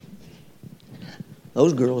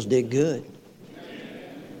Those girls did good.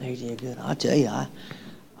 They did good. I tell you,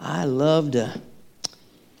 I love to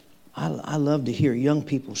hear young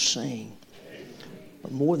people sing.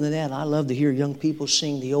 But more than that, I love to hear young people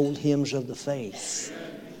sing the old hymns of the faith.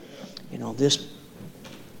 You know, this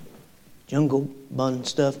jungle bun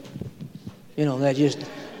stuff, you know, that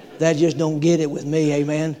just don't get it with me,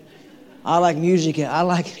 amen. I like music. I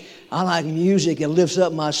like music that lifts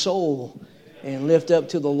up my soul and lift up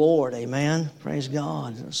to the Lord, amen. Praise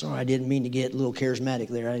God. Sorry, I didn't mean to get a little charismatic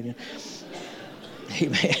there. Amen.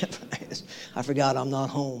 I forgot I'm not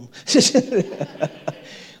home.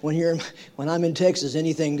 When I'm in Texas,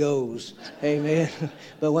 anything goes. Amen.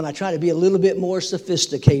 But when I try to be a little bit more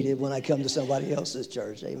sophisticated when I come to somebody else's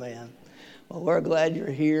church, amen. Well, we're glad you're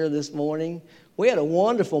here this morning. We had a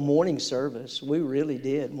wonderful morning service. We really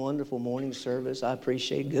did. Wonderful morning service. I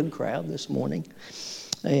appreciate a good crowd this morning.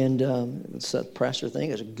 And the pastor thing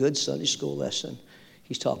is a good Sunday school lesson.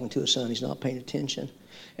 He's talking to his son. He's not paying attention.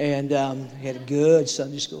 And he had a good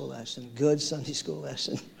Sunday school lesson. Good Sunday school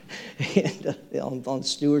lesson. And on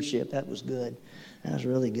stewardship, that was good. That was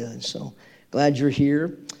really good. So glad you're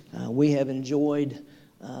here. We have enjoyed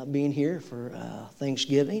being here for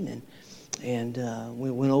Thanksgiving, and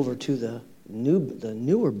we went over to the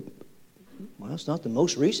newer. Well, it's not the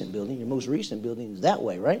most recent building. Your most recent building is that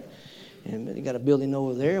way, right? And they got a building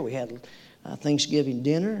over there. We had Thanksgiving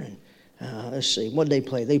dinner, and let's see, what did they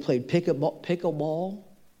play? They played pickleball,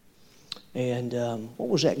 and what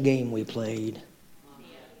was that game we played?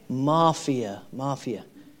 Mafia.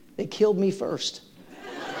 They killed me first.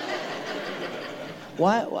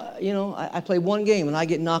 Why? You know, I played one game and I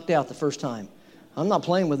get knocked out the first time. I'm not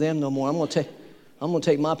playing with them no more. I'm going to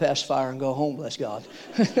take my pacifier and go home. Bless God.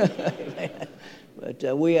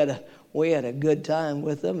 But we had a good time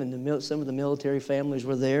with them, and some of the military families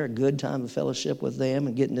were there. A good time of fellowship with them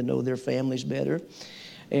and getting to know their families better.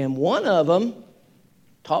 And one of them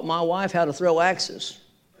taught my wife how to throw axes.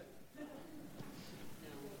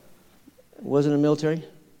 Wasn't in the military?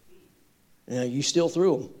 Yeah, you still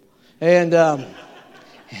threw them. And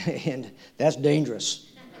that's dangerous.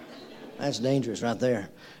 That's dangerous right there.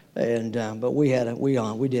 And but we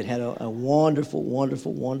did have a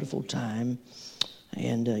wonderful time.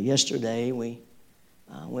 And yesterday we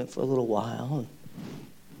went for a little while.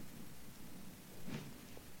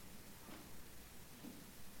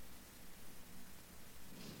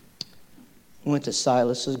 Went to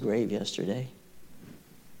Silas's grave yesterday.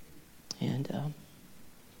 And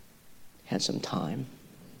had some time.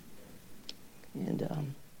 And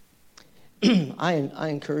I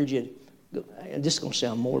encourage you, and this is going to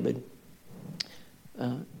sound morbid,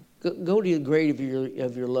 go to the grave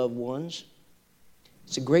of your loved ones.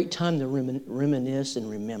 It's a great time to reminisce and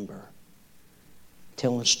remember.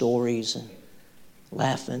 Telling stories and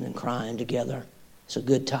laughing and crying together. It's a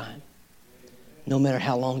good time. No matter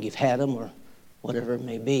how long you've had them or whatever it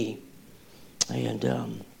may be.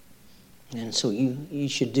 And so you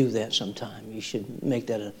should do that sometime. You should make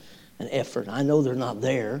that an effort. I know they're not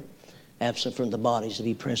there, absent from the bodies, to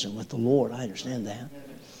be present with the Lord. I understand that.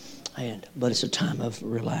 But it's a time of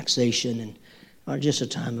relaxation or just a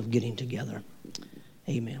time of getting together.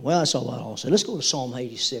 Amen. Well, that's all I'll say. Let's go to Psalm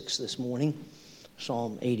 86 this morning.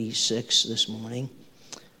 Psalm 86 this morning.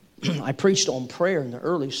 I preached on prayer in the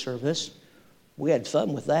early service. We had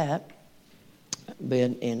fun with that.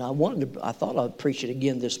 And I thought I'd preach it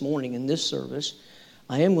again this morning in this service.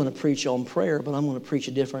 I am going to preach on prayer, but I'm going to preach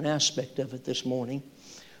a different aspect of it this morning.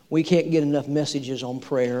 We can't get enough messages on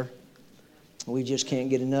prayer. We just can't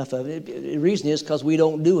get enough of it. The reason is because we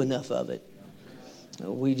don't do enough of it.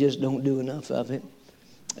 We just don't do enough of it.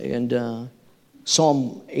 And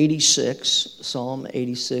Psalm 86,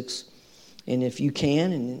 and if you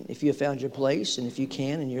can, and if you have found your place, and if you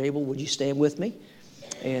can and you're able, would you stand with me?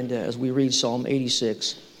 And as we read Psalm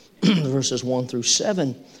 86, verses 1 through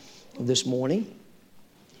 7 this morning,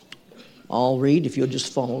 I'll read if you'll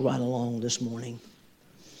just follow right along this morning.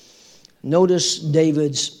 Notice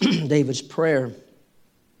David's prayer.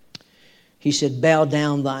 He said, "Bow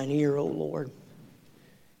down thine ear, O Lord."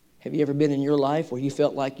 Have you ever been in your life where you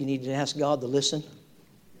felt like you needed to ask God to listen?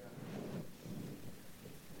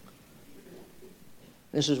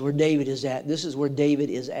 This is where David is at. This is where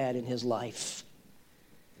David is at in his life.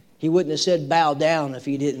 He wouldn't have said bow down if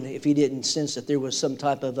he didn't sense that there was some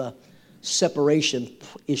type of a separation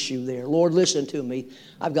issue there. Lord, listen to me.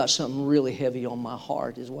 I've got something really heavy on my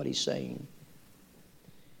heart, is what he's saying.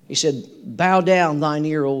 He said, "Bow down thine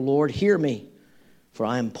ear, O Lord, hear me, for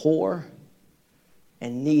I am poor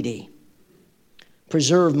and needy.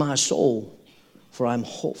 Preserve my soul, for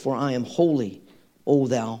I am holy, O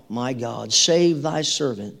thou my God. Save thy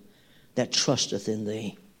servant, that trusteth in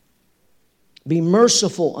thee. Be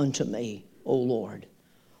merciful unto me, O Lord,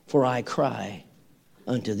 for I cry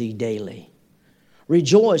unto thee daily.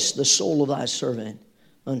 Rejoice the soul of thy servant.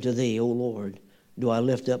 Unto thee, O Lord, do I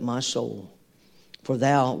lift up my soul. For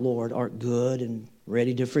thou, Lord, art good and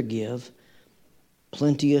ready to forgive,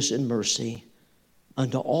 plenteous in mercy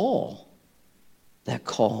unto all that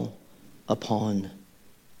call upon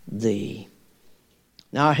thee.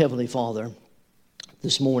 Now, our Heavenly Father,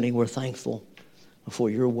 this morning we're thankful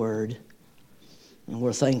for your word. And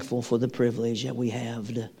we're thankful for the privilege that we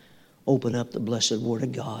have to open up the blessed word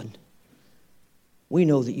of God. We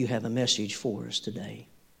know that you have a message for us today.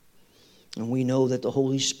 And we know that the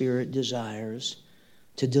Holy Spirit desires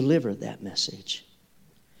to deliver that message.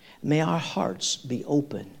 May our hearts be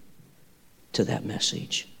open to that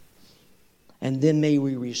message. And then may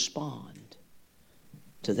we respond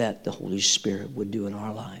to that the Holy Spirit would do in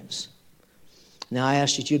our lives. Now I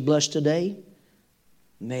ask that you'd bless today.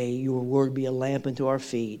 May your word be a lamp unto our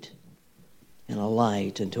feet and a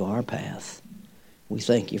light unto our path. We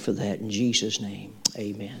thank you for that in Jesus' name.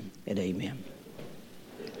 Amen and amen.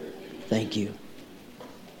 Thank you.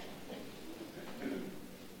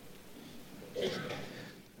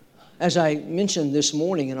 As I mentioned this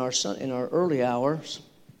morning in our early hours,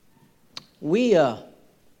 we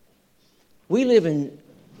live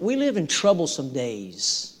in troublesome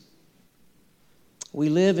days. We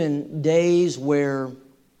live in days where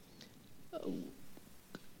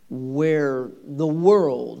the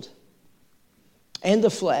world and the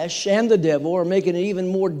flesh and the devil are making it even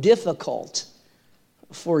more difficult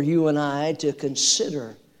for you and I to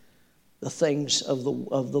consider the things of the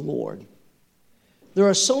Lord. There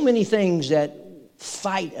are so many things that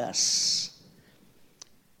fight us.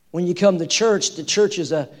 When you come to church, the church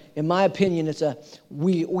is in my opinion,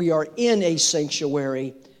 we are in a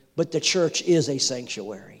sanctuary, but the church is a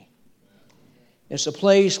sanctuary. It's a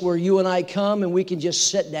place where you and I come and we can just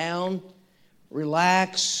sit down,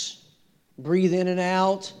 relax, breathe in and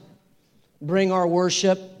out, bring our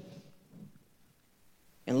worship,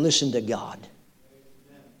 and listen to God.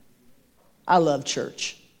 I love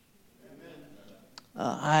church.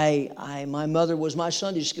 My mother was my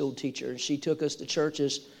Sunday school teacher, and she took us to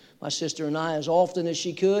churches, my sister and I, as often as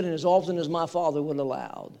she could and as often as my father would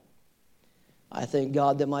allow. I thank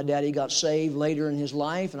God that my daddy got saved later in his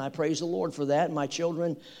life, and I praise the Lord for that. My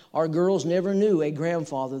children, our girls, never knew a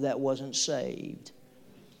grandfather that wasn't saved.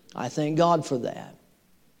 I thank God for that.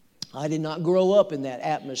 I did not grow up in that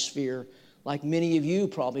atmosphere like many of you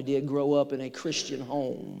probably did grow up in a Christian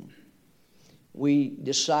home. We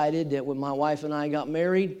decided that when my wife and I got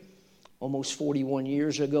married, almost 41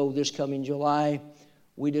 years ago this coming July,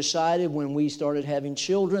 we decided when we started having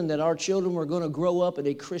children that our children were going to grow up in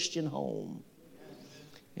a Christian home.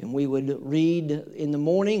 And we would read in the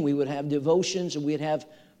morning, we would have devotions, and we'd have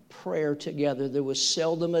prayer together. There was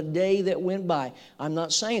seldom a day that went by. I'm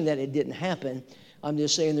not saying that it didn't happen. I'm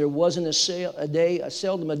just saying there wasn't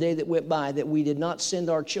seldom a day that went by that we did not send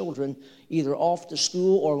our children either off to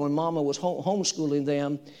school or when Mama was homeschooling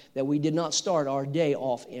them, that we did not start our day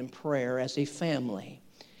off in prayer as a family.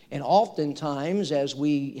 And oftentimes, as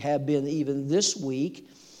we have been even this week,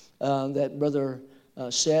 that Brother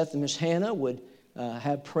Seth and Miss Hannah would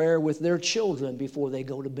have prayer with their children before they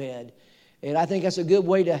go to bed. And I think that's a good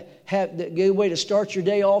way to start your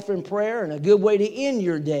day off in prayer and a good way to end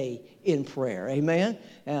your day in prayer. Amen?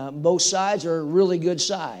 Both sides are really good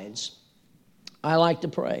sides. I like to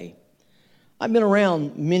pray. I've been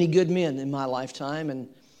around many good men in my lifetime, and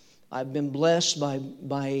I've been blessed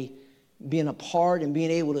by being a part and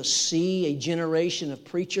being able to see a generation of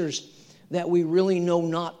preachers that we really know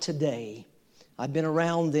not today. I've been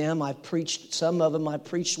around them. I've preached, some of them I've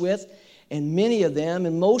preached with, and many of them,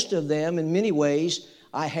 and most of them, in many ways,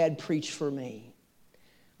 I had preached for me.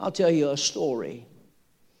 I'll tell you a story.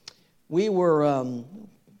 We were,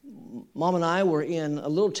 Mom and I were in a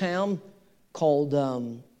little town called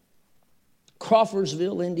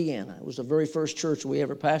Crawfordsville, Indiana. It was the very first church we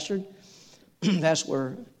ever pastored. That's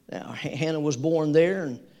where Hannah was born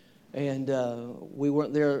there, and we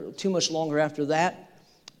weren't there too much longer after that.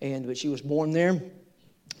 But she was born there,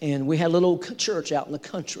 and we had a little church out in the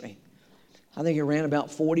country. I think it ran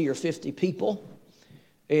about 40 or 50 people,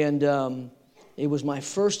 and it was my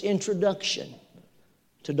first introduction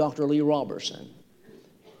to Dr. Lee Roberson.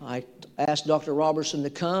 I asked Dr. Roberson to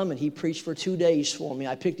come, and he preached for 2 days for me.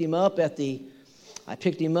 I picked him up at the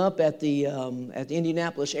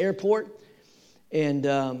Indianapolis airport,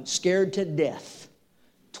 and scared to death.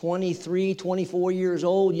 23, 24 years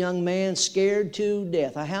old, young man, scared to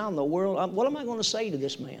death. How in the world, what am I going to say to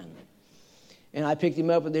this man? And I picked him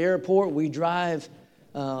up at the airport. We drive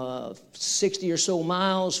 60 or so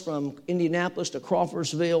miles from Indianapolis to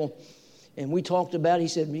Crawfordsville. And we talked about it.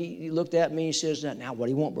 He looked at me and he says, now, what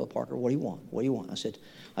do you want, Brother Parker? What do you want? What do you want? I said,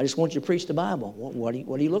 I just want you to preach the Bible. What are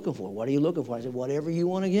you looking for? What are you looking for? I said, whatever you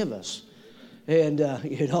want to give us. And,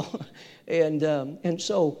 and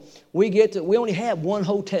so we only had one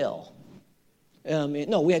hotel.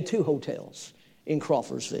 No, we had two hotels in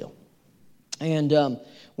Crawfordsville. And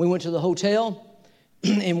we went to the hotel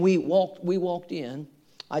and we walked in.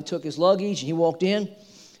 I took his luggage and he walked in.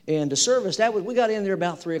 And the service, we got in there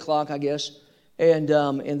about 3 o'clock, I guess. And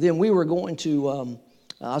then we were going to,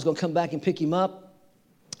 I was going to come back and pick him up.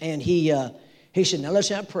 And he said, now let's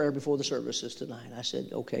have prayer before the services tonight. I said,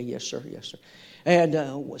 okay, yes, sir, yes, sir. And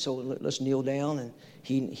so let's kneel down. And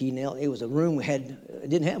he knelt. It was a room, it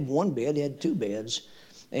didn't have one bed, it had two beds.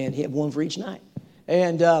 And he had one for each night.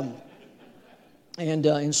 And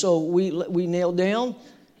so we knelt down.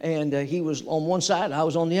 And he was on one side, I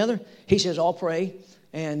was on the other. He says, I'll pray.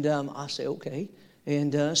 And I say, okay.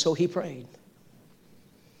 And so he prayed.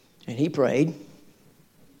 And he prayed.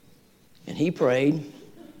 And he prayed.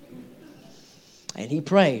 And he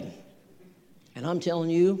prayed. And I'm telling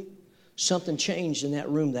you, something changed in that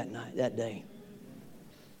room that day.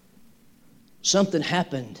 Something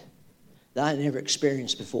happened that I never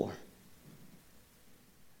experienced before.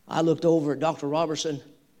 I looked over at Dr. Robertson,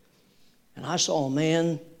 and I saw a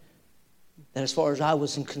man that, as far as I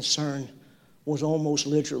was concerned, was almost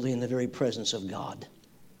literally in the very presence of God.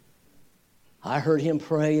 I heard him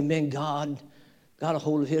pray, and then God got a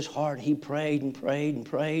hold of his heart. He prayed and prayed and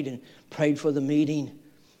prayed and prayed for the meeting.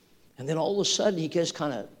 And then all of a sudden, he just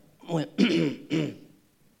kind of went, and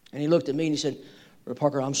he looked at me and he said, Brother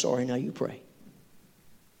Parker, I'm sorry, now you pray.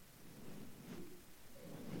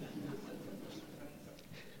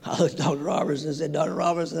 I looked at Dr. Robertson and said, Dr.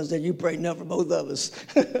 Robertson, I said, you prayed enough for both of us.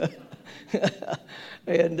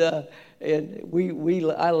 And I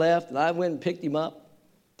left, and I went and picked him up,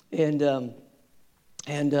 and at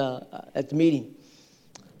the meeting,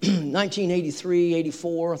 1983,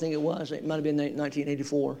 84, I think it was. It might have been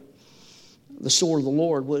 1984. The Sword of the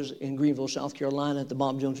Lord was in Greenville, South Carolina, at the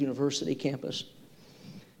Bob Jones University campus,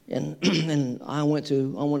 and I wanted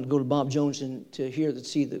to go to Bob Jones and to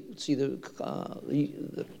see the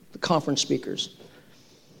conference speakers,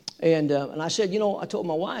 and I said, I told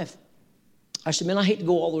my wife. I said, man, I hate to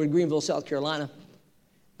go all the way to Greenville, South Carolina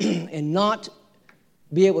and not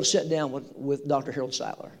be able to sit down with Dr. Harold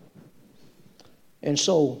Seiler. And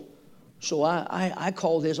so I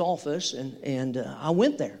called his office, and I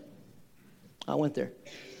went there.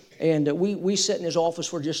 And we sat in his office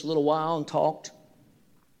for just a little while and talked.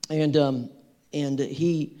 And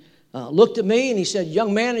he looked at me, and he said,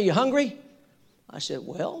 young man, are you hungry? I said,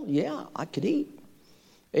 well, yeah, I could eat.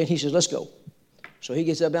 And he said, let's go. So he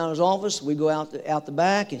gets up out of his office. We go out the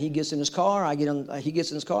back, and he gets in his car. He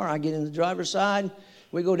gets in his car. I get in the driver's side.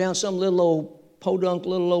 We go down some little old podunk,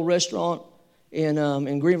 little old restaurant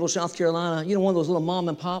in Greenville, South Carolina. One of those little mom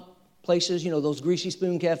and pop places. Those greasy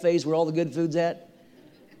spoon cafes where all the good food's at.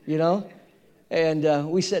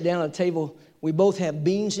 And we sat down at a table. We both have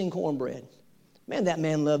beans and cornbread. Man, that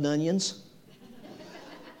man loved onions.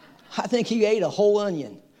 I think he ate a whole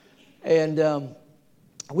onion. And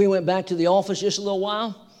we went back to the office just a little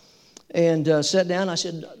while and sat down. I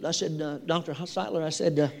said, Dr. Seiler, I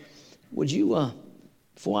said, would you,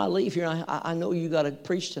 before I leave here, I know you got to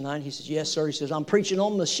preach tonight. He says, yes, sir. He says, I'm preaching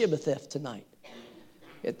on the Shibboleth tonight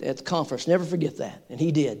at the conference. Never forget that. And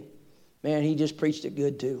he did. Man, he just preached it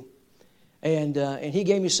good too. And he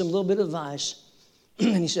gave me some little bit of advice.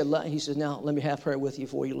 And he said, now let me have prayer with you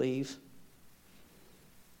before you leave.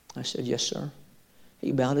 I said, yes, sir.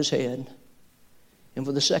 He bowed his head. And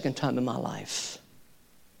for the second time in my life,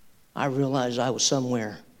 I realized I was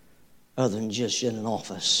somewhere other than just in an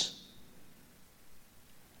office.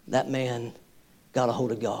 That man got a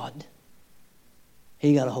hold of God.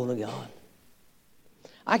 He got a hold of God.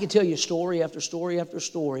 I could tell you story after story after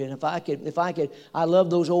story, and if I could, I love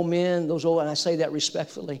those old men, and I say that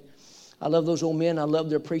respectfully. I love those old men. I love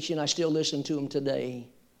their preaching. I still listen to them today.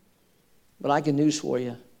 But I can news for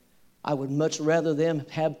you. I would much rather them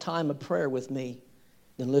have time of prayer with me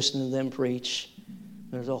than listen to them preach.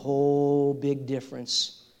 There's a whole big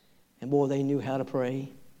difference. And boy, they knew how to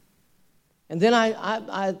pray. And then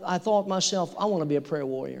I thought to myself, I want to be a prayer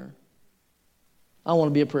warrior. I want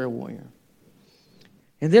to be a prayer warrior.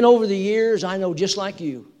 And then over the years, I know just like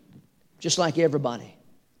you, just like everybody,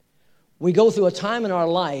 we go through a time in our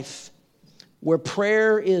life where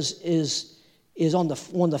prayer is on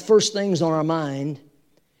one of the first things on our mind.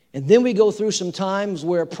 And then we go through some times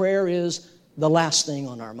where prayer is the last thing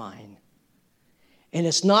on our mind. And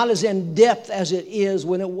it's not as in depth as it is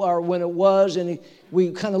when it was, and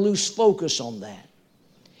we kind of lose focus on that.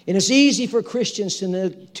 And it's easy for Christians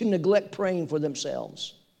to neglect praying for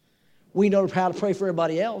themselves. We know how to pray for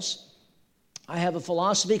everybody else. I have a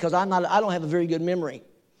philosophy because I don't have a very good memory.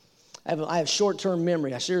 I have short-term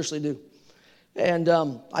memory. I seriously do. And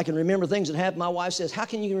I can remember things that happened. My wife says, how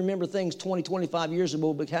can you remember things 20, 25 years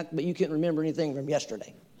ago, but you can't remember anything from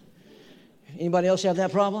yesterday? Anybody else have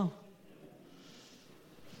that problem?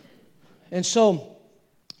 And so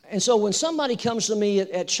when somebody comes to me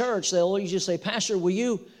at church, they'll usually say, Pastor, will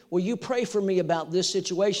you pray for me about this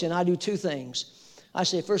situation? I do two things. I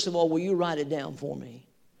say, first of all, will you write it down for me?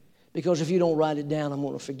 Because if you don't write it down, I'm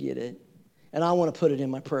going to forget it. And I want to put it in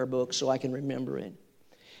my prayer book so I can remember it.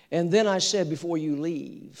 And then I said, before you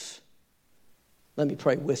leave, let me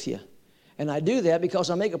pray with you. And I do that because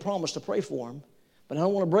I make a promise to pray for them. But I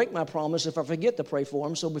don't want to break my promise if I forget to pray for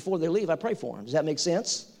them. So before they leave, I pray for them. Does that make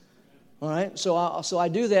sense? All right, so I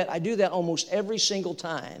do that. I do that almost every single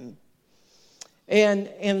time. And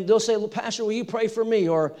they'll say, well, Pastor, will you pray for me?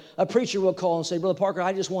 Or a preacher will call and say, Brother Parker,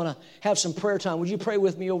 I just want to have some prayer time. Would you pray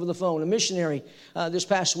with me over the phone? A missionary this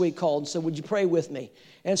past week called and said, would you pray with me?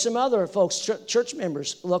 And some other folks, church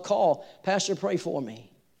members, will call, Pastor, pray for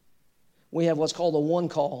me. We have what's called a one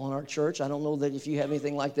call in our church. I don't know that if you have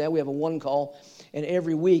anything like that. We have a one call. And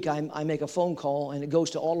every week I make a phone call, and it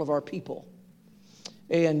goes to all of our people.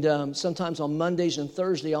 And sometimes on Mondays and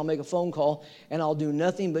Thursday, I'll make a phone call, and I'll do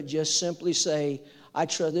nothing but just simply say, I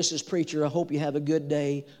trust, this is preacher. I hope you have a good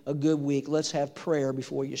day, a good week. Let's have prayer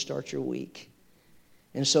before you start your week.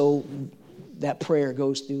 And so that prayer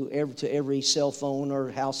goes to every cell phone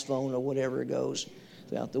or house phone or whatever it goes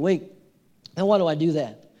throughout the week. And why do I do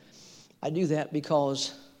that? I do that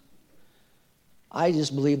because I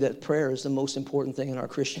just believe that prayer is the most important thing in our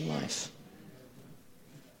Christian life.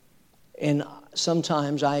 And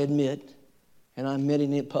sometimes I admit, and I'm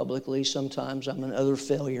admitting it publicly, sometimes I'm an utter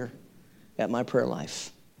failure at my prayer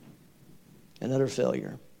life. An utter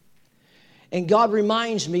failure. And God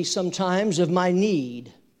reminds me sometimes of my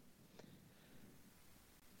need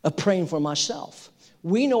of praying for myself.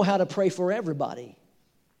 We know how to pray for everybody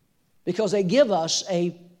because they give us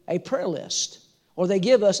a prayer list or they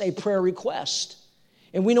give us a prayer request.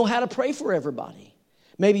 And we know how to pray for everybody.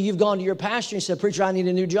 Maybe you've gone to your pastor and said, Preacher, I need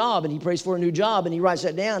a new job. And he prays for a new job, and he writes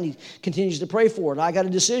that down. He continues to pray for it. I got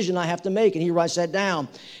a decision I have to make, and he writes that down.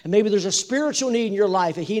 And maybe there's a spiritual need in your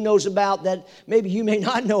life that he knows about that maybe you may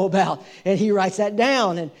not know about, and he writes that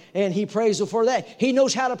down, and he prays for that. He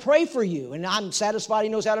knows how to pray for you, and I'm satisfied he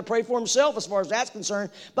knows how to pray for himself as far as that's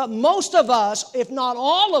concerned. But most of us, if not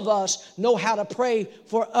all of us, know how to pray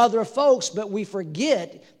for other folks, but we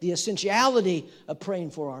forget the essentiality of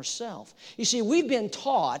praying for ourselves. You see, we've been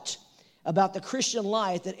taught about the Christian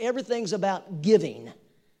life that everything's about giving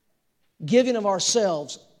of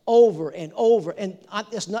ourselves over and over. And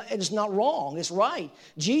it's not wrong. It's right.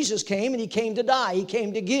 Jesus came and he came to die. He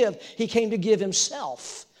came to give. He came to give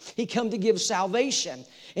himself. He came to give salvation.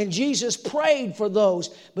 And Jesus prayed for those.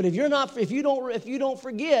 But if you don't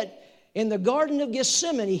forget, in the Garden of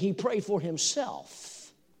Gethsemane, he prayed for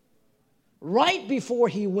himself right before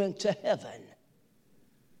he went to heaven.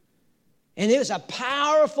 And it was a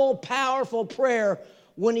powerful, powerful prayer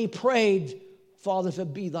when he prayed, Father, if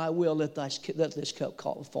it be thy will, let this cup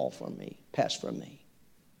fall from me, pass from me.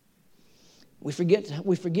 We forget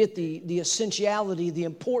the essentiality, the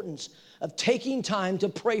importance of taking time to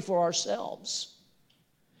pray for ourselves.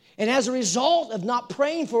 And as a result of not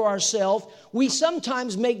praying for ourselves, we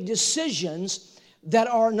sometimes make decisions that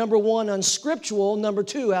are, number one, unscriptural, number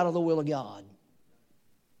two, out of the will of God.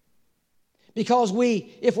 Because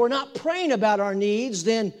if we're not praying about our needs,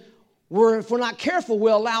 then if we're not careful,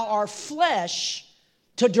 we'll allow our flesh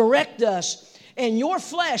to direct us. And your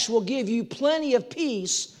flesh will give you plenty of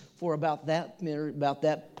peace for about that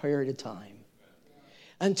period of time.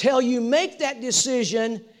 Until you make that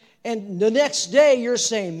decision, and the next day you're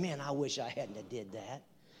saying, man, I wish I hadn't have did that.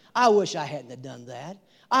 I wish I hadn't have done that.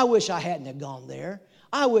 I wish I hadn't have gone there.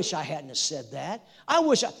 I wish I hadn't have said that.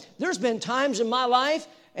 There's been times in my life,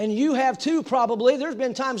 and you have too probably, there's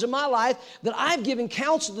been times in my life that I've given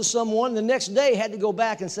counsel to someone, the next day had to go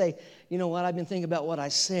back and say, you know what, I've been thinking about what I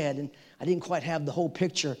said, and I didn't quite have the whole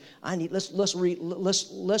picture. Let's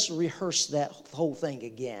rehearse that whole thing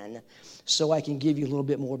again so I can give you a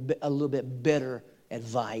little bit better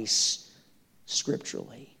advice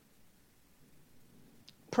scripturally.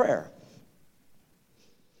 Prayer.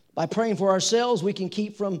 By praying for ourselves, we can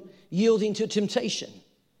keep from yielding to temptation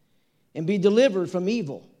and be delivered from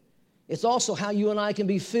evil. It's also how you and I can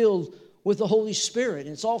be filled with the Holy Spirit.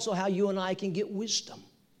 It's also how you and I can get wisdom.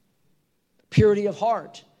 purity of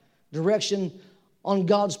heart, direction on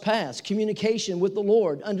God's path, communication with the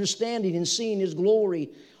Lord, understanding and seeing His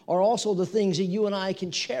glory are also the things that you and I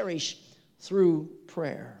can cherish through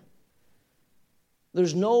prayer.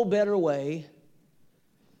 There's no better way,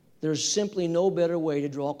 there's simply no better way to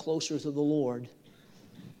draw closer to the Lord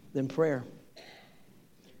than prayer.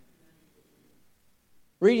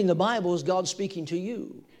 Reading the Bible is God speaking to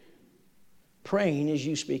you. Praying is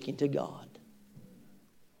you speaking to God.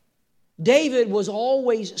 David was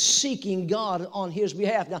always seeking God on his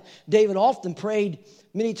behalf. Now, David often prayed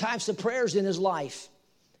many types of prayers in his life.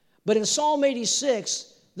 But in Psalm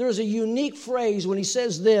 86, there's a unique phrase when he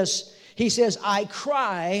says this. He says, I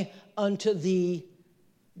cry unto thee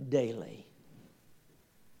daily.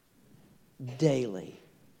 Daily.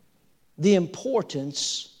 The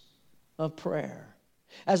importance of prayer.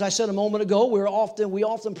 As I said a moment ago, we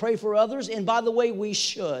often pray for others, and by the way, we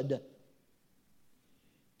should.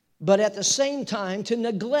 But at the same time, to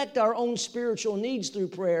neglect our own spiritual needs through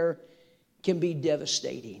prayer can be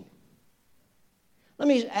devastating. Let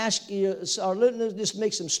me ask you, or let me just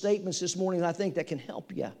make some statements this morning that I think that can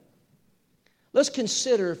help you. Let's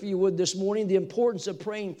consider, if you would, this morning, the importance of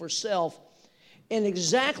praying for self and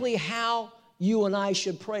exactly how you and I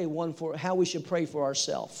should pray, how we should pray for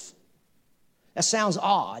ourselves. That sounds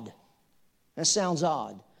odd.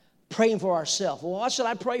 Praying for ourselves. Well, what should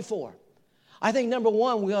I pray for? I think number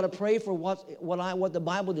one, we ought to pray for what the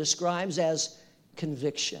Bible describes as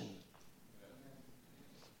conviction.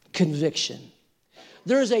 Conviction.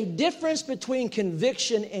 There's a difference between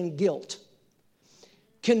conviction and guilt.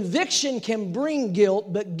 Conviction can bring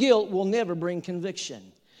guilt, but guilt will never bring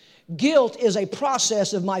conviction. Guilt is a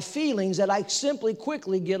process of my feelings that I simply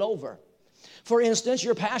quickly get over. For instance,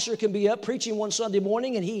 your pastor can be up preaching one Sunday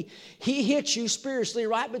morning and he hits you spiritually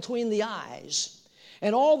right between the eyes.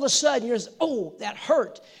 And all of a sudden, you're just, oh, that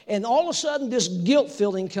hurt. And all of a sudden, this guilt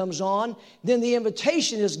feeling comes on. Then the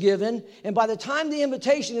invitation is given. And by the time the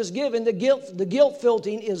invitation is given, the guilt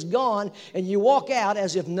feeling is gone. And you walk out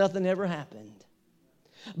as if nothing ever happened.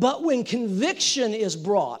 But when conviction is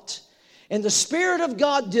brought, and the Spirit of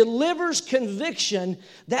God delivers conviction,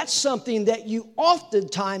 that's something that you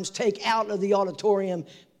oftentimes take out of the auditorium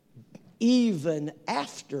even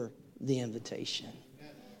after the invitation.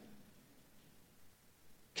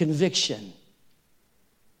 Conviction.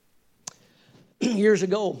 Years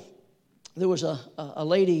ago, there was a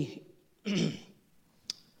lady,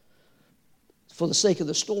 for the sake of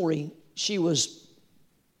the story, she was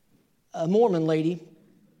a Mormon lady,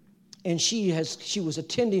 and she was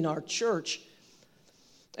attending our church,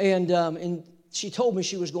 and she told me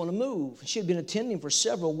she was going to move. She had been attending for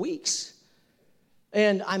several weeks.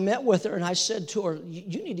 And I met with her, and I said to her,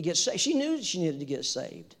 you need to get saved. She knew she needed to get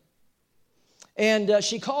saved. And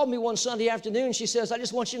she called me one Sunday afternoon. She says, I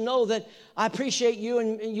just want you to know that I appreciate you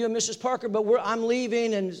and Mrs. Parker, but I'm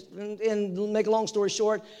leaving. And make a long story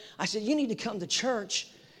short, I said, you need to come to church.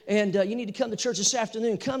 And you need to come to church this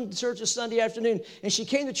afternoon. Come to church this Sunday afternoon. And she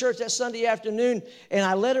came to church that Sunday afternoon, and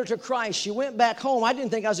I led her to Christ. She went back home. I didn't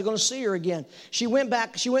think I was going to see her again. She went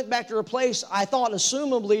back to her place, I thought,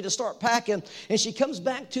 assumably, to start packing. And she comes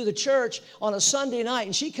back to the church on a Sunday night,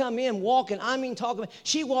 and she come in walking. Talking.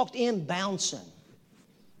 She walked in bouncing.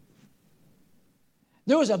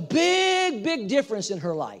 There was a big, big difference in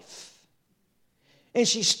her life. And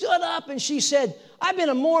she stood up and she said, I've been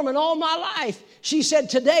a Mormon all my life. She said,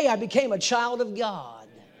 today I became a child of God.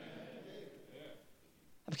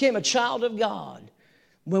 I became a child of God.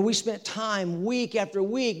 When we spent time week after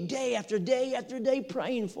week, day after day after day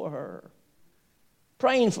praying for her.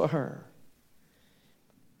 Praying for her.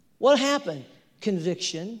 What happened?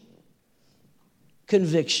 Conviction.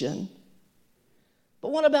 Conviction.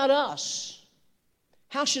 But what about us?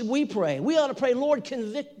 How should we pray? We ought to pray, Lord,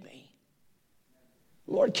 convict me.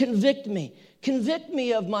 Lord, convict me. Convict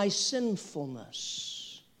me of my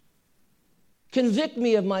sinfulness. Convict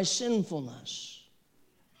me of my sinfulness.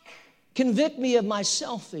 Convict me of my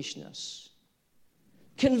selfishness.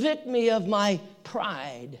 Convict me of my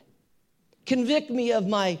pride. Convict me of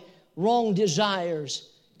my wrong desires.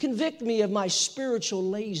 Convict me of my spiritual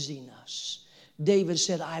laziness. David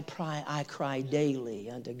said, I cry daily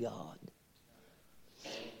unto God.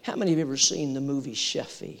 How many of you have ever seen the movie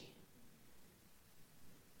Sheffy?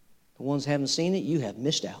 The ones who haven't seen it, you have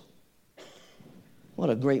missed out. What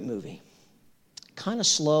a great movie. Kind of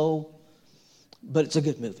slow, but it's a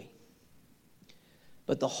good movie.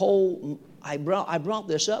 But I brought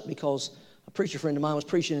this up because a preacher friend of mine was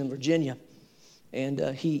preaching in Virginia, and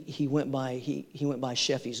he went by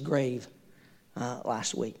Sheffy's grave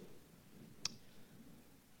last week.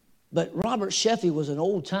 But Robert Sheffy was an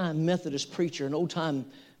old-time Methodist preacher, an old-time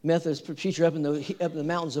Methodist preacher up in the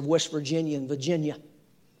mountains of West Virginia and Virginia.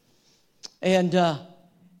 And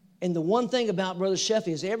the one thing about Brother Sheffey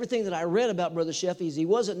is everything that I read about Brother Sheffey is he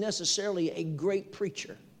wasn't necessarily a great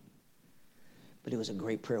preacher, but he was a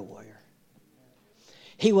great prayer warrior.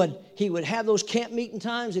 He would have those camp meeting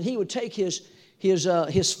times, and he would take his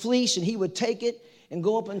fleece, and he would take it and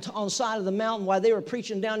go up on the side of the mountain while they were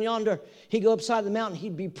preaching down yonder. He'd go up side of the mountain,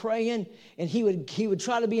 he'd be praying, and he would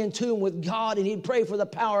try to be in tune with God, and he'd pray for the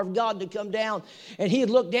power of God to come down. And he'd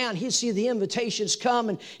look down, he'd see the invitations come,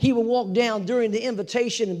 and he would walk down during the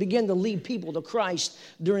invitation and begin to lead people to Christ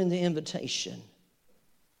during the invitation.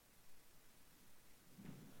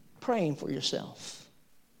 Praying for yourself.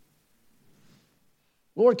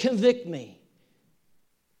 Lord, convict me.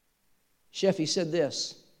 Sheffey said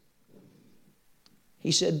this.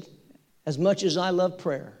 He said, as much as I love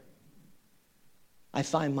prayer, I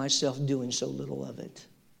find myself doing so little of it.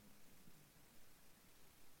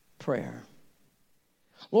 Prayer.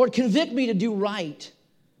 Lord, convict me to do right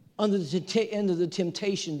under the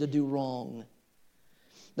temptation to do wrong.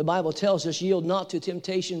 The Bible tells us, yield not to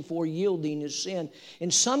temptation, for yielding is sin.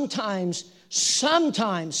 And sometimes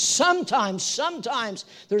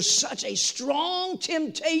there's such a strong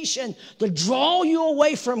temptation to draw you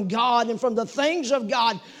away from God and from the things of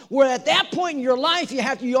God, where at that point in your life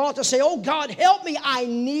you ought to say, oh God, help me, I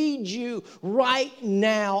need you right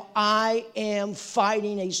now. I am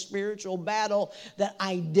fighting a spiritual battle that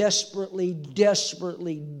I desperately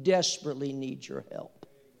need your help.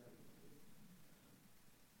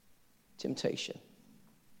 Temptation.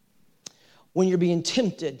 When you're being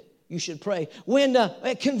tempted, you should pray. When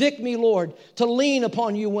convict me, Lord, to lean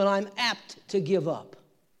upon you when I'm apt to give up.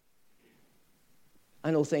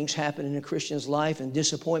 I know things happen in a Christian's life and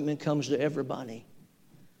disappointment comes to everybody.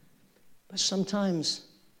 But sometimes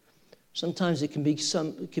it can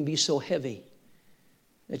be so heavy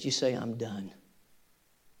that you say, I'm done.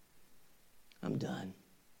 I'm done.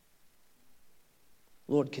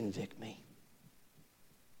 Lord, convict me.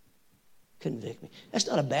 Convict me. That's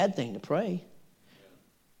not a bad thing to pray.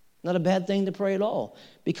 Not a bad thing to pray at all.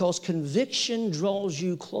 Because conviction draws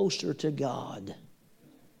you closer to God.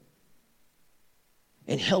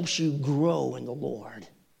 It helps you grow in the Lord.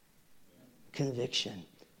 Conviction.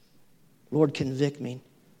 Lord, convict me.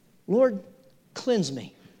 Lord, cleanse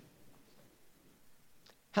me.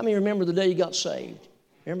 How many remember the day you got saved?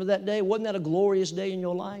 Remember that day? Wasn't that a glorious day in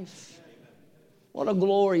your life? What a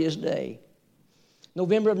glorious day.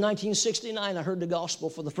 November of 1969, I heard the gospel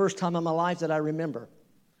for the first time in my life that I remember.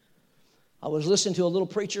 I was listening to a little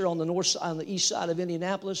preacher on the east side of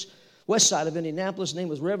Indianapolis, west side of Indianapolis. His name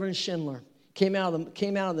was Reverend Schindler. Came out of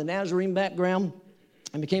the Nazarene background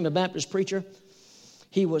and became a Baptist preacher.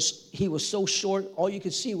 He was so short, all you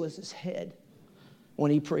could see was his head when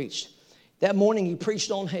he preached. That morning he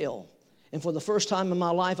preached on hell. And for the first time in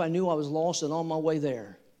my life, I knew I was lost and on my way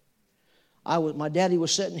there. My daddy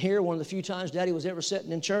was sitting here, one of the few times Daddy was ever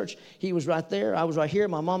sitting in church. He was right there. I was right here.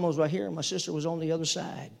 My mama was right here. And my sister was on the other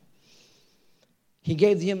side. He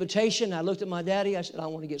gave the invitation. I looked at my daddy. I said, I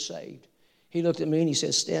want to get saved. He looked at me and he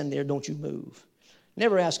said, stand there. Don't you move.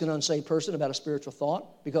 Never ask an unsaved person about a spiritual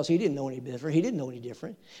thought because he didn't know any different. He didn't know any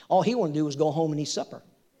different. All he wanted to do was go home and eat supper.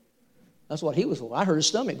 That's what he was for. I heard his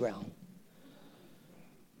stomach growl.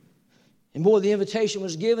 And boy, the invitation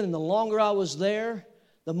was given, and the longer I was there,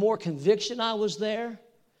 the more conviction I was there.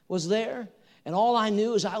 And all I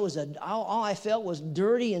knew is all I felt was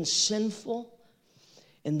dirty and sinful.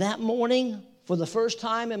 And that morning, for the first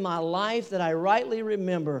time in my life that I rightly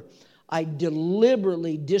remember, I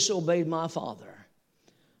deliberately disobeyed my father.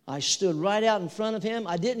 I stood right out in front of him.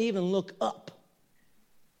 I didn't even look up.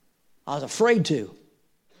 I was afraid to.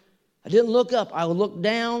 I didn't look up. I looked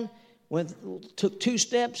down, took 2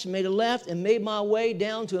 steps, made a left, and made my way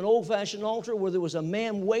down to an old-fashioned altar where there was a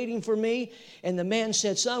man waiting for me. And the man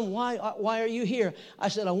said, son, why are you here? I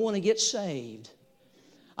said, I want to get saved.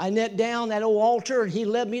 I knelt down that old altar, and he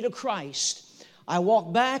led me to Christ. I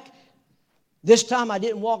walked back. This time I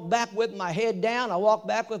didn't walk back with my head down. I walked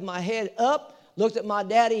back with my head up, looked at my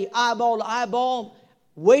daddy eyeball to eyeball,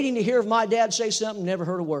 waiting to hear if my dad say something. Never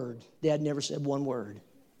heard a word. Dad never said one word.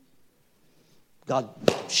 God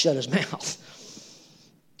shut his mouth.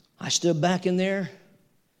 I stood back in there.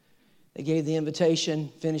 They gave the invitation,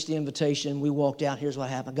 finished the invitation. We walked out. Here's what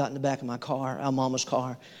happened. I got in the back of my car, our mama's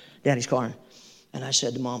car, daddy's car. And I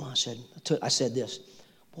said to Mama, I said this,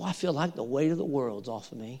 boy, I feel like the weight of the world's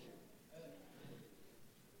off of me.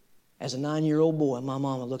 As a 9-year-old boy, my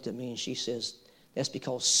mama looked at me and she says, that's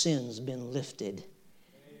because sin's been lifted.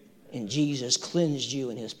 And Jesus cleansed you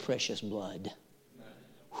in his precious blood.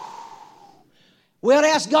 We ought to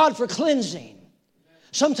ask God for cleansing.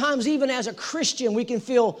 Sometimes even as a Christian, we can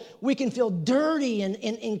feel dirty and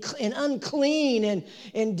unclean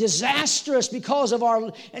and disastrous because of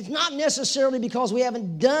our, it's not necessarily because we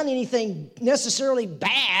haven't done anything necessarily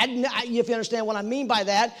bad, if you understand what I mean by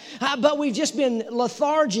that, but we've just been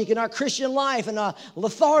lethargic in our Christian life and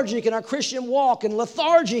lethargic in our Christian walk and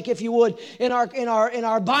lethargic, if you would, in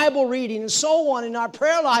our Bible reading and so on, in our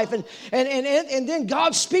prayer life. And then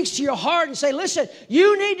God speaks to your heart and say, listen,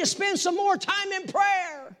 you need to spend some more time in prayer.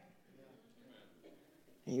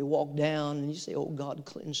 And you walk down and you say, oh, God,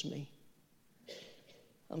 cleanse me.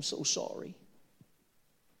 I'm so sorry.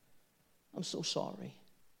 I'm so sorry.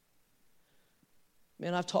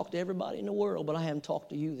 Man, I've talked to everybody in the world, but I haven't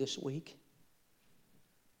talked to you this week.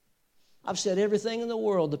 I've said everything in the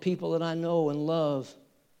world to people that I know and love.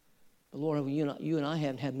 But Lord, you and I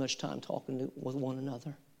haven't had much time talking with one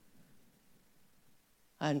another.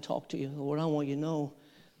 I hadn't talked to you. Lord, I want you to know,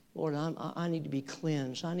 Lord, I need to be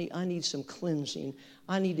cleansed. I need some cleansing.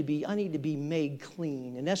 I need to be made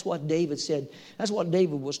clean. And that's what David said. That's what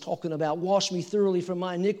David was talking about. Wash me thoroughly from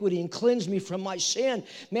my iniquity and cleanse me from my sin.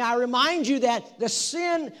 May I remind you that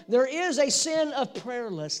there is a sin of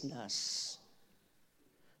prayerlessness.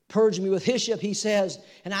 Purge me with hyssop, he says,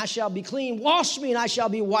 and I shall be clean. Wash me, and I shall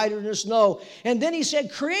be whiter than snow. And then he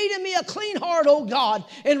said, create in me a clean heart, O God,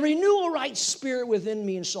 and renew a right spirit within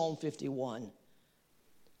me in Psalm 51.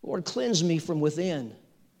 Lord, cleanse me from within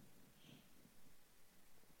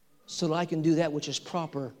so that I can do that which is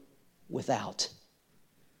proper without.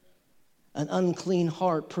 An unclean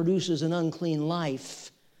heart produces an unclean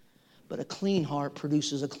life, but a clean heart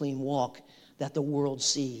produces a clean walk that the world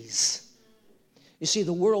sees. You see,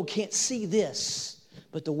 the world can't see this,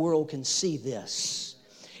 but the world can see this.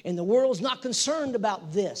 And the world's not concerned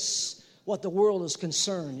about this. What the world is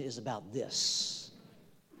concerned is about this.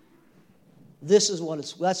 That's what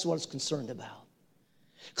it's concerned about.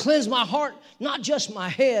 Cleanse my heart, not just my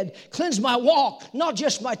head. Cleanse my walk, not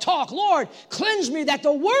just my talk. Lord, cleanse me that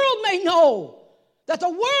the world may know. That the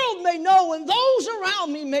world may know and those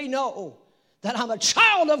around me may know that I'm a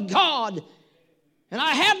child of God. And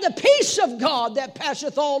I have the peace of God that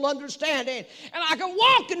passeth all understanding. And I can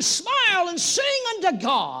walk and smile and sing unto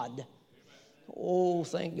God. Oh,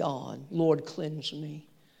 thank God. Lord, cleanse me.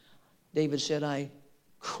 David said, I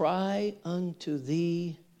cry unto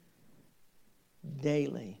thee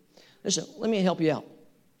daily. Listen, let me help you out.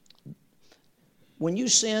 When you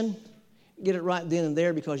sin, get it right then and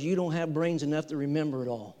there because you don't have brains enough to remember it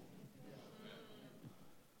all.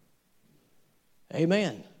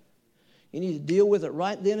 Amen. You need to deal with it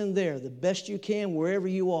right then and there, the best you can, wherever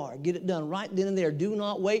you are. Get it done right then and there. Do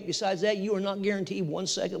not wait. Besides that, you are not guaranteed 1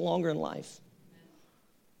 second longer in life.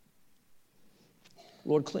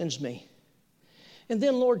 Lord, cleanse me. And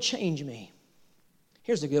then, Lord, change me.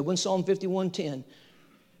 Here's the good one, Psalm 51:10.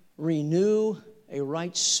 Renew a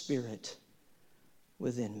right spirit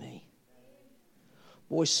within me.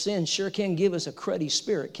 Boy, sin sure can give us a cruddy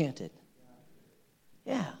spirit, can't it?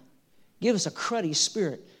 Yeah. Give us a cruddy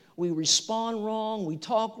spirit. We respond wrong, we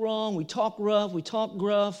talk rough, we talk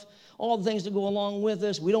gruff, all the things that go along with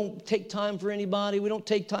us. We don't take time for anybody. We don't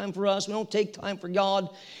take time for us. We don't take time for God.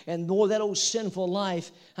 And boy, that old sinful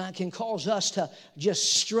life can cause us to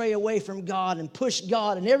just stray away from God and push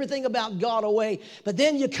God and everything about God away. But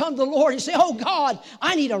then you come to the Lord and you say, oh God,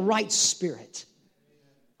 I need a right spirit.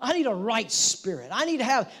 I need a right spirit. I need to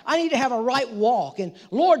have a right walk. And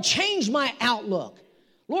Lord, change my outlook.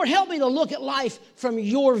 Lord, help me to look at life from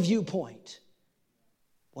your viewpoint.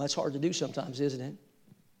 Well, that's hard to do sometimes, isn't it?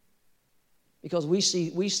 Because we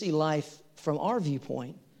see life from our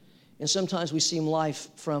viewpoint, and sometimes we see life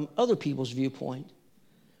from other people's viewpoint,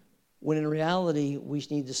 when in reality, we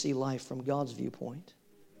need to see life from God's viewpoint.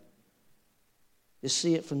 To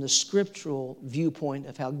see it from the scriptural viewpoint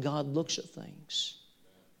of how God looks at things.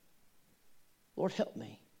 Lord, help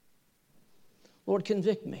me. Lord,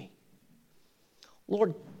 convict me.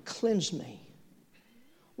 Lord, cleanse me.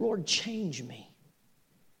 Lord, change me.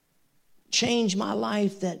 Change my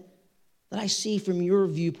life that I see from your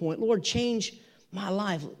viewpoint. Lord, change my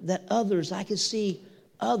life that I can see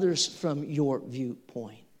others from your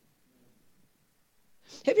viewpoint.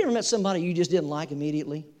 Have you ever met somebody you just didn't like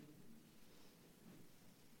immediately?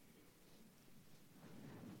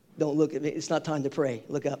 Don't look at me. It's not time to pray.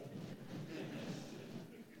 Look up.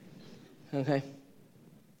 Okay?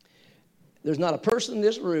 There's not a person in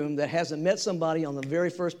this room that hasn't met somebody on the very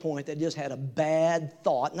first point that just had a bad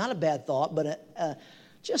thought. Not a bad thought, but I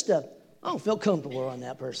don't feel comfortable around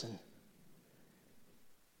that person.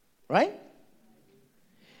 Right?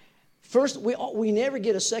 First, we never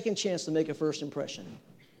get a second chance to make a first impression.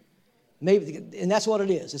 Maybe, and that's what it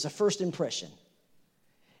is. It's a first impression.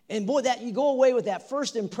 And boy, that you go away with that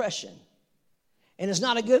first impression. And it's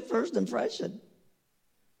not a good first impression.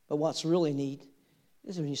 But what's really neat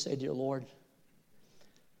is when you say, dear Lord,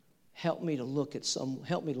 help me to look at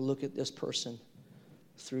this person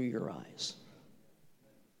through your eyes.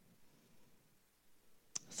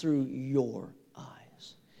 Through your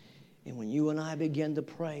eyes. And when you and I begin to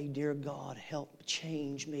pray, dear God, help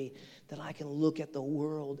change me, that I can look at the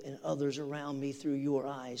world and others around me through your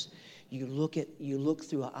eyes. You look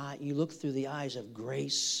through the eyes of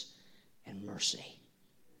grace and mercy.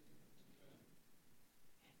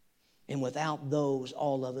 And without those,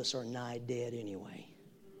 all of us are nigh dead anyway.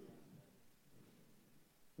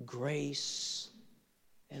 Grace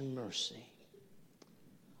and mercy.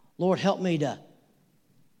 Lord, help me,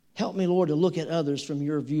 Lord, to look at others from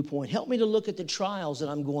your viewpoint. Help me to look at the trials that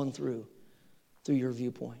I'm going through your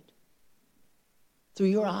viewpoint, through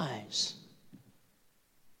your eyes.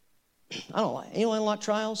 Anyone like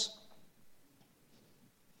trials?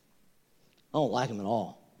 I don't like them at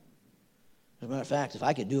all. As a matter of fact, if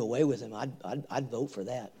I could do away with them, I'd vote for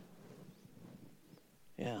that.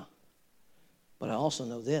 Yeah. But I also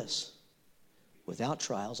know this. Without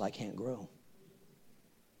trials, I can't grow.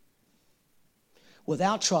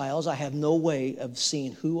 Without trials, I have no way of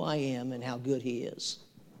seeing who I am and how good He is.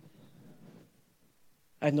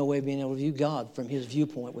 I have no way of being able to view God from His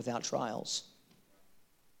viewpoint without trials.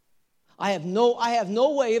 I have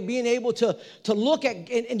no way of being able to look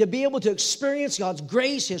at and to be able to experience God's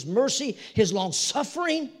grace, His mercy, His long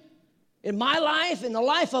suffering in my life, in the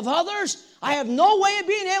life of others. I have no way of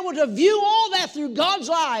being able to view all that through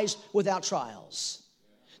God's eyes without trials.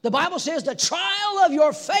 The Bible says the trial of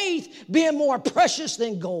your faith being more precious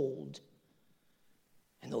than gold.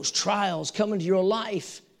 And those trials come into your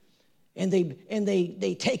life, and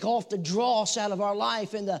they take off the dross out of our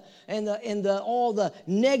life and all the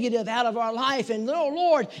negative out of our life. And oh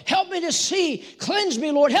Lord, help me to see. Cleanse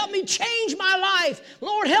me, Lord. Help me change my life.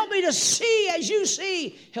 Lord, help me to see as you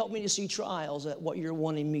see. Help me to see trials at what you're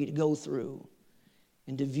wanting me to go through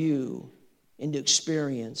and to view and to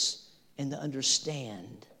experience and to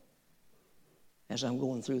understand as I'm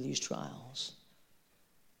going through these trials.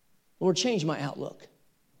 Lord, change my outlook.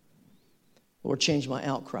 Lord, change my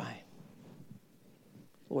outcry.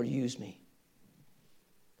 Lord, use me.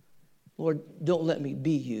 Lord, don't let me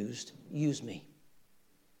be used. Use me.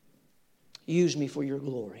 Use me for your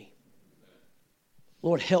glory.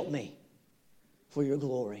 Lord, help me for your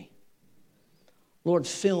glory. Lord,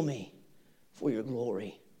 fill me for your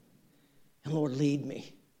glory. And Lord, lead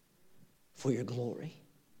me for your glory.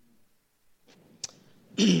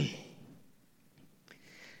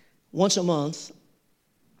 Once a month,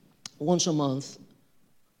 I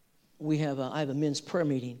have a men's prayer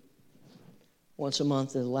meeting once a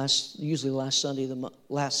month. Usually the last Saturday of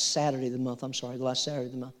the month.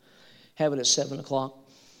 Have it at 7:00,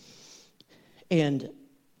 and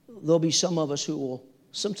there'll be some of us who will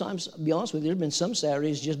sometimes. I'll be honest with you, there've been some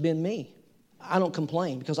Saturdays just been me. I don't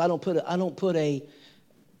complain because I don't put a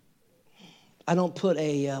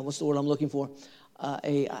what's the word I'm looking for?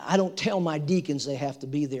 I don't tell my deacons they have to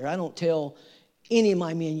be there. I don't tell any of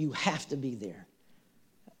my men you have to be there.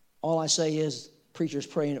 All I say is, preacher's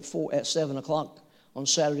praying at 7:00 on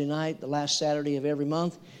Saturday night, the last Saturday of every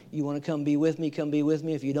month. You want to come be with me, come be with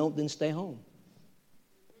me. If you don't, then stay home.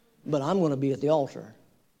 But I'm going to be at the altar.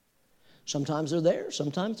 Sometimes they're there,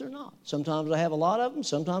 sometimes they're not. Sometimes I have a lot of them,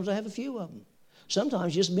 sometimes I have a few of them.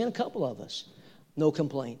 Sometimes just been a couple of us. No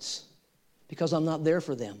complaints, because I'm not there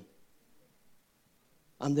for them.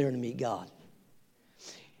 I'm there to meet God.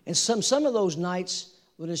 And some of those nights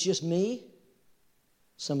when it's just me,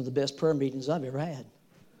 some of the best prayer meetings I've ever had.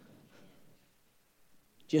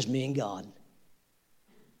 Just me and God.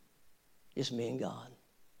 Just me and God.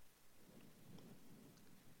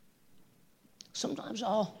 Sometimes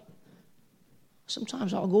I'll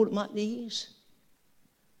go to my knees.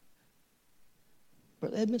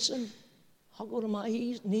 Brother Edmondson, I'll go to my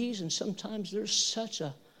knees, and sometimes there's such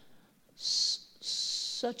a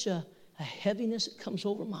heaviness that comes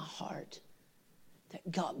over my heart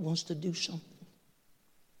that God wants to do something.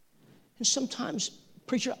 And sometimes,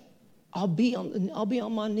 preacher, I'll be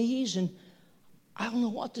on my knees and I don't know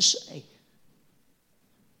what to say.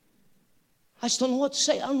 I just don't know what to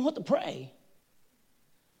say. I don't know what to pray.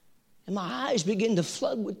 And my eyes begin to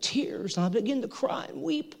flood with tears, and I begin to cry and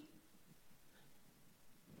weep.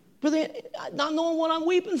 Brother, not knowing what I'm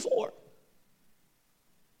weeping for.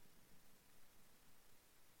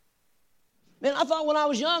 Man, I thought when I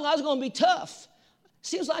was young I was going to be tough.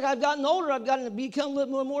 Seems like I've gotten older, I've gotten to become a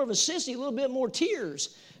little more of a sissy, a little bit more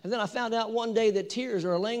tears. And then I found out one day that tears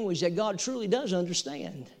are a language that God truly does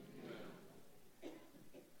understand.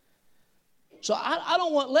 So I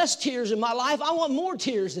don't want less tears in my life. I want more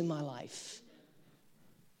tears in my life.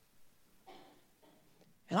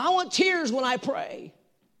 And I want tears when I pray.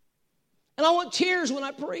 And I want tears when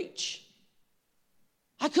I preach.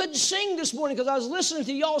 I couldn't sing this morning because I was listening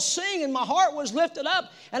to y'all sing and my heart was lifted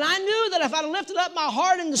up. And I knew that if I'd have lifted up my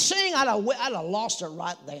heart in the sing, I'd have lost it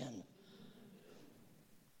right then.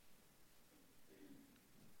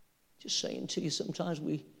 Just saying to you, sometimes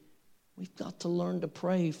we've got to learn to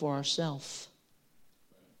pray for ourselves.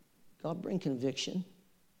 God, bring conviction.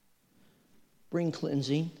 Bring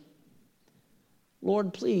cleansing.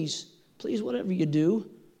 Lord, please, whatever you do,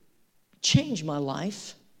 change my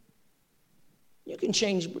life. You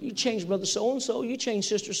change brother so-and-so. You change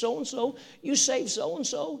sister so-and-so. You save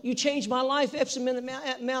so-and-so. You changed my life X amount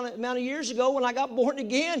of years ago when I got born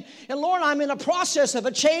again. And Lord, I'm in a process of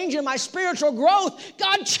a change in my spiritual growth.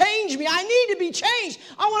 God, change me. I need to be changed.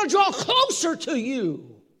 I want to draw closer to you.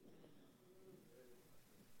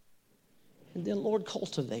 And then, Lord,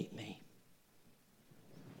 cultivate me.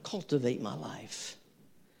 Cultivate my life.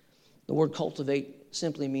 The word cultivate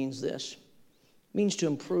simply means this. It means to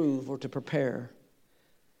improve or to prepare.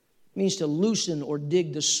 It means to loosen or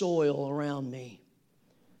dig the soil around me.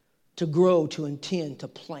 To grow, to intend, to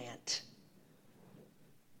plant.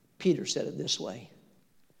 Peter said it this way.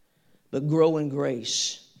 But grow in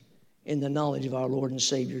grace in the knowledge of our Lord and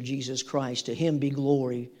Savior Jesus Christ. To him be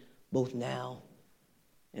glory both now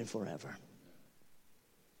and forever.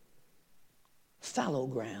 Fallow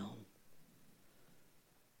ground.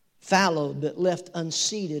 Fallow but left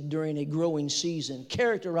unseeded during a growing season,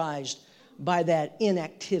 characterized by that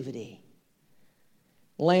inactivity.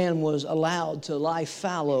 Land was allowed to lie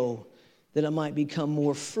fallow that it might become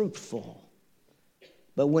more fruitful.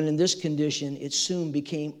 But when in this condition, it soon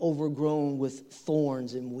became overgrown with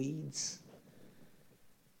thorns and weeds.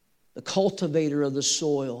 The cultivator of the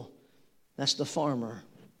soil, that's the farmer,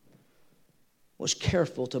 was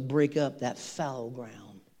careful to break up that fallow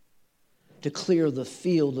ground, to clear the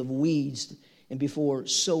field of weeds, and before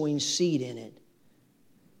sowing seed in it.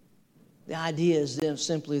 The idea is then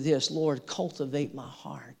simply this: Lord, cultivate my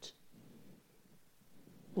heart.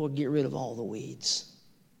 Lord, get rid of all the weeds.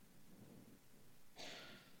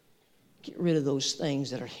 Get rid of those things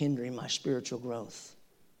that are hindering my spiritual growth.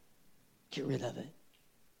 Get rid of it.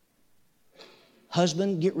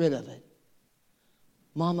 Husband, get rid of it.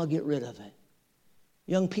 Mama, get rid of it.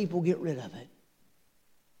 Young people, get rid of it.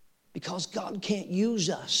 Because God can't use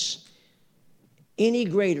us any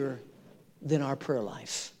greater than our prayer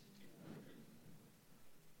life.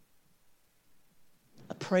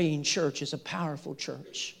 A praying church is a powerful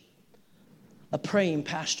church. A praying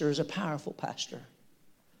pastor is a powerful pastor.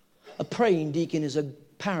 A praying deacon is a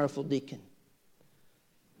powerful deacon.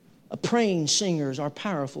 A praying singers are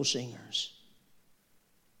powerful singers.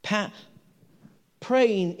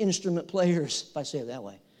 Praying instrument players, if I say it that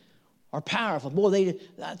way, are powerful. Boy,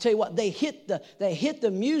 I tell you what, they hit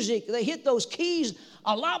the music, they hit those keys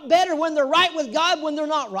a lot better when they're right with God when they're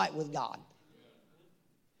not right with God.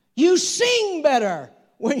 You sing better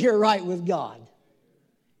when you're right with God.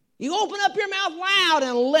 You open up your mouth loud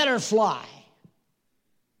and let her fly.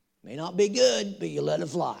 May not be good, but you let it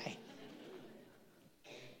fly.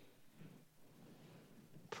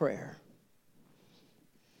 Prayer.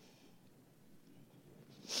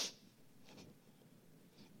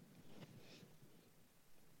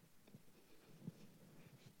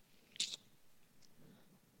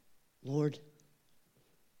 Lord,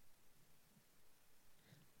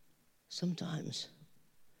 sometimes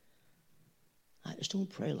I just don't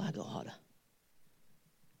pray like I ought to.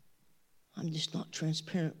 I'm just not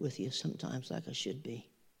transparent with you sometimes like I should be.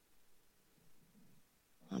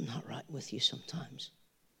 I'm not right with you sometimes.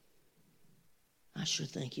 I sure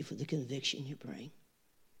thank you for the conviction you bring.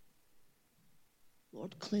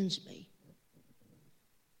 Lord, cleanse me.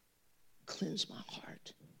 Cleanse my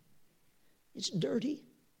heart. It's dirty.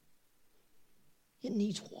 It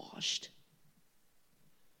needs washed.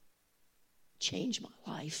 Change my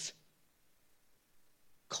life.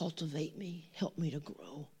 Cultivate me. Help me to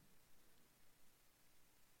grow.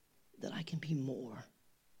 That I can be more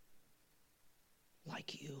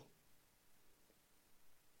like you.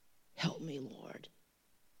 Help me, Lord.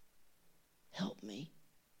 Help me.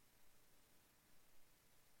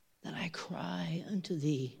 That I cry unto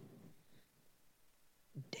thee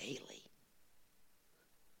daily.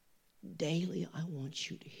 Daily, I want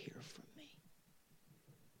you to hear from me.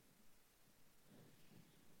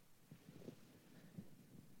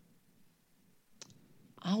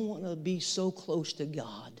 I want to be so close to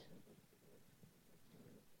God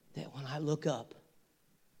that when I look up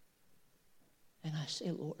and I say,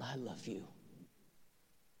 Lord, I love you.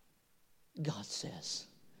 God says,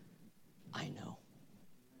 I know.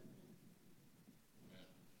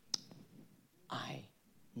 I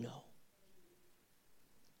know.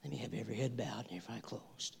 Let me have every head bowed and every eye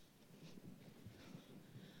closed.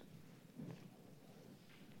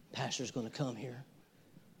 Pastor's going to come here.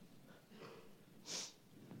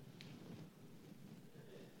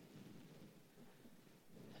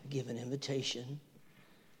 Give an invitation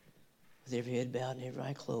with every head bowed and every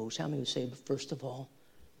eye closed. How many would say, first of all,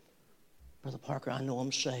 Brother Parker, I know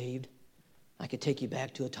I'm saved. I could take you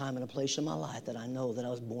back to a time and a place in my life that I know that I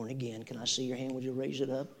was born again. Can I see your hand? Would you raise it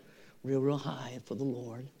up real high for the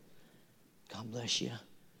Lord? God bless you.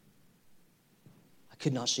 I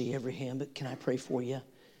could not see every hand, but can I pray for you?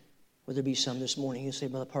 Would there be some this morning who say,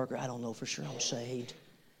 Brother Parker, I don't know for sure I'm saved.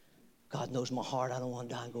 God knows my heart. I don't want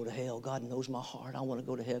to die and go to hell. God knows my heart. I want to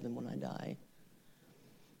go to heaven when I die.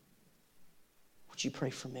 Would you pray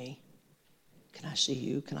for me? Can I see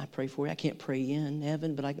you? Can I pray for you? I can't pray in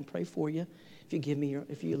heaven, but I can pray for you.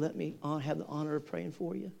 If you let me have the honor of praying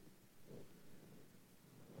for you.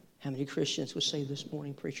 How many Christians would say this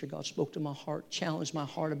morning, preacher, God spoke to my heart, challenged my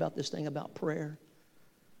heart about this thing about prayer.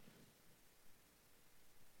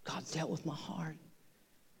 God dealt with my heart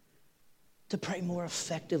to pray more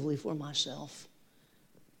effectively for myself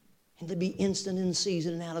and to be instant in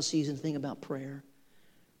season and out of season thing about prayer.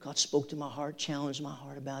 God spoke to my heart, challenged my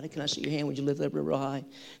heart about it. Can I see your hand? Would you lift it up real high?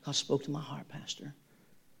 God spoke to my heart, Pastor.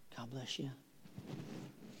 God bless you.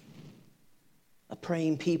 A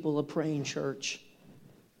praying people, a praying church.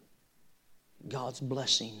 God's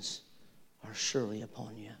blessings are surely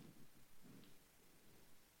upon you.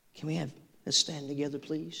 Let's stand together,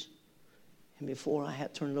 please. And before I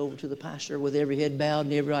turn it over to the pastor with every head bowed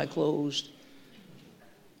and every eye closed,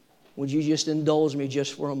 would you just indulge me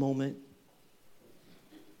just for a moment?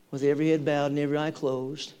 With every head bowed and every eye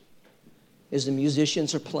closed, as the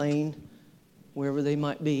musicians are playing, wherever they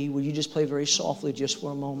might be, would you just play very softly just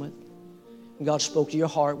for a moment? And God spoke to your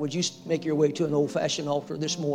heart. Would you make your way to an old-fashioned altar this morning?